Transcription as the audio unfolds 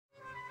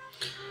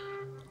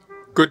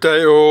Good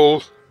day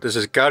all, this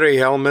is Gary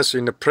Helmus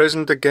in the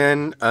present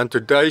again, and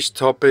today's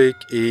topic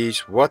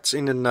is what's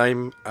in the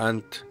name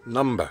and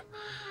number.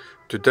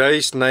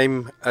 Today's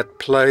name at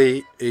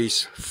play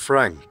is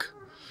Frank.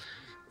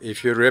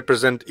 If you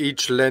represent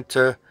each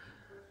letter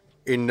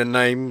in the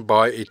name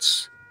by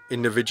its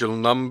individual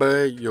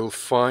number, you'll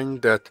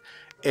find that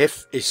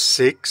F is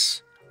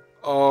 6,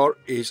 R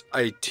is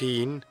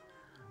 18,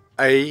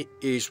 A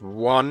is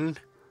 1,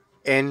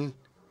 N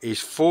is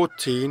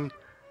 14,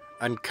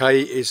 and K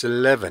is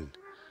 11.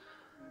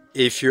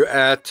 If you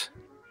add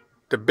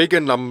the bigger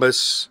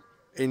numbers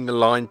in the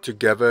line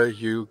together,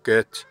 you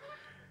get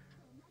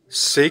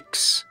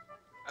 6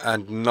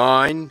 and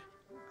 9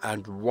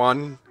 and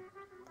 1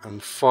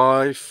 and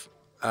 5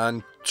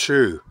 and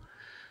 2.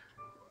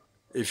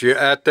 If you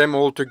add them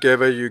all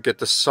together, you get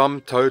the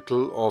sum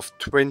total of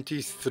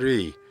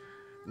 23.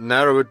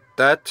 Narrow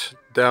that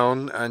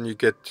down and you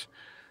get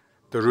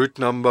the root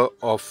number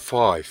of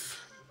 5.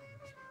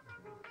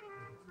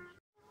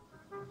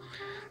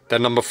 The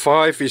number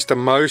 5 is the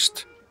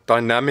most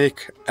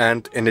dynamic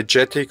and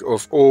energetic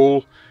of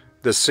all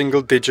the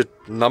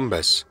single-digit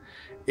numbers.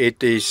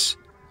 It is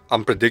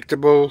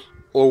unpredictable,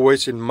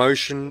 always in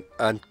motion,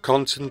 and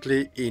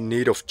constantly in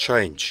need of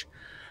change.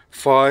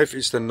 5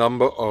 is the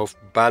number of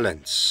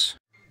balance.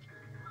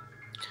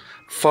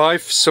 5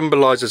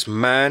 symbolizes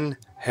man,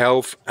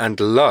 health,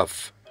 and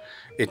love.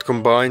 It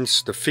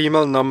combines the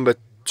female number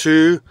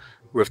 2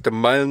 with the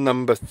male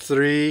number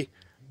 3,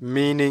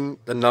 meaning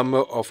the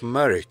number of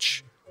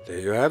marriage. There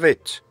you have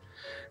it.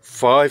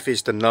 5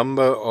 is the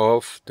number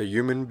of the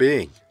human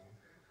being.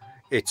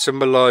 It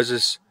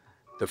symbolizes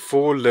the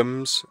 4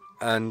 limbs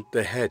and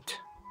the head.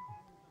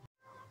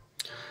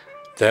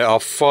 There are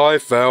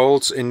 5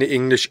 vowels in the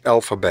English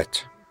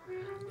alphabet.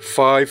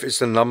 5 is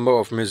the number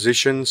of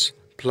musicians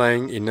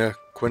playing in a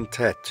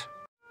quintet.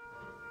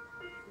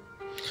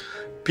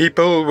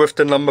 People with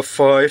the number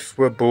 5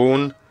 were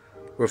born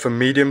with a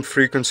medium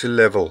frequency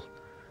level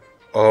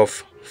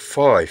of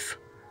 5.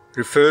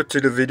 Refer to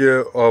the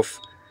video of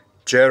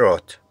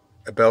Gerard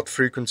about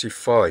frequency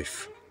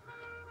 5.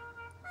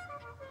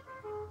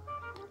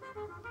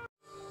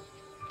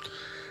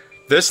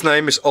 This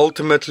name is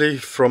ultimately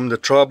from the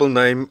tribal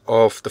name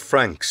of the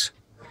Franks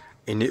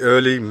in the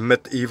early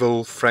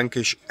medieval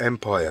Frankish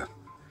Empire.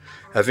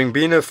 Having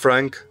been a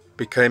Frank,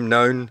 became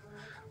known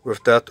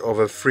with that of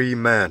a free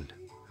man.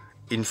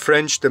 In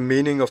French, the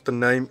meaning of the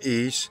name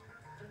is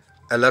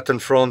a Latin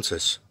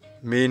Francis,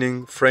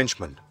 meaning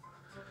Frenchman.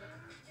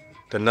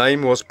 The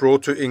name was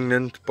brought to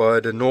England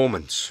by the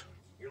Normans.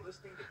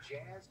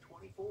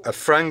 A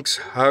Frank's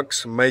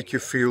hugs make you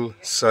feel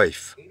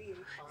safe.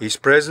 His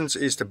presence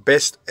is the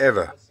best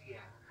ever.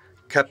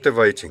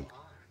 Captivating.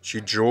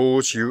 She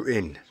draws you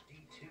in.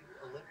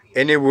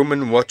 Any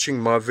woman watching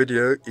my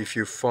video, if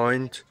you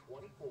find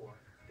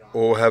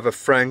or have a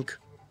Frank,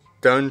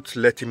 don't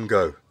let him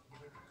go.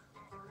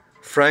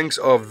 Franks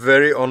are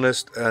very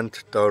honest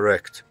and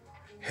direct.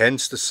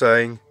 Hence the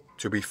saying,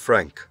 to be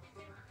frank.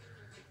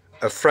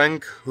 A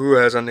Frank who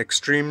has an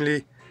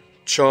extremely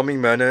charming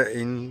manner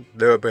in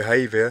their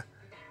behavior,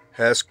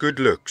 has good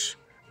looks,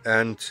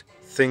 and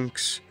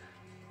thinks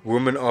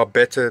women are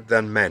better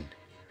than men.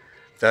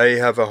 They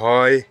have a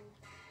high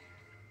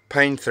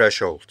pain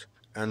threshold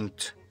and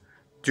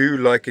do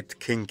like it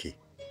kinky.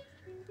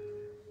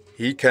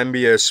 He can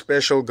be a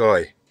special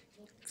guy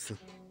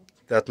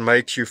that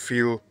makes you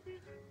feel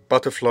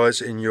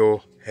butterflies in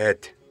your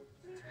head.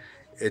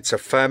 It's a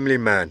family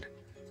man,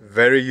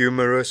 very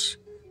humorous,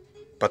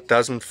 but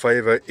doesn't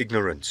favor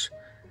ignorance.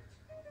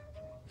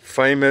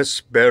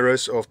 Famous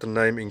bearers of the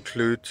name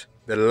include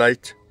the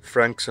late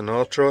Frank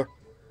Sinatra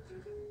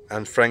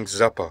and Frank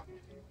Zappa,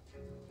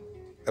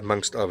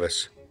 amongst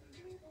others,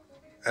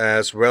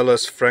 as well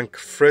as Frank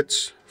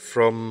Fritz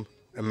from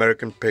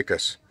American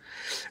Pickers.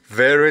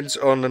 Variants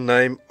on the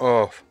name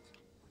are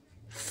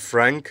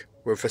Frank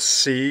with a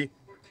C,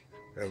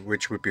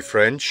 which would be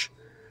French,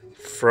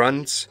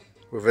 Franz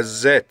with a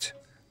Z,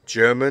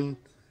 German,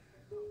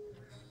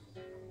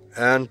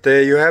 and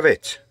there you have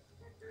it.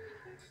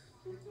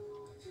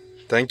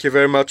 Thank you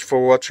very much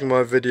for watching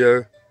my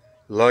video.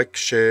 Like,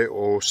 share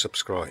or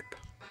subscribe.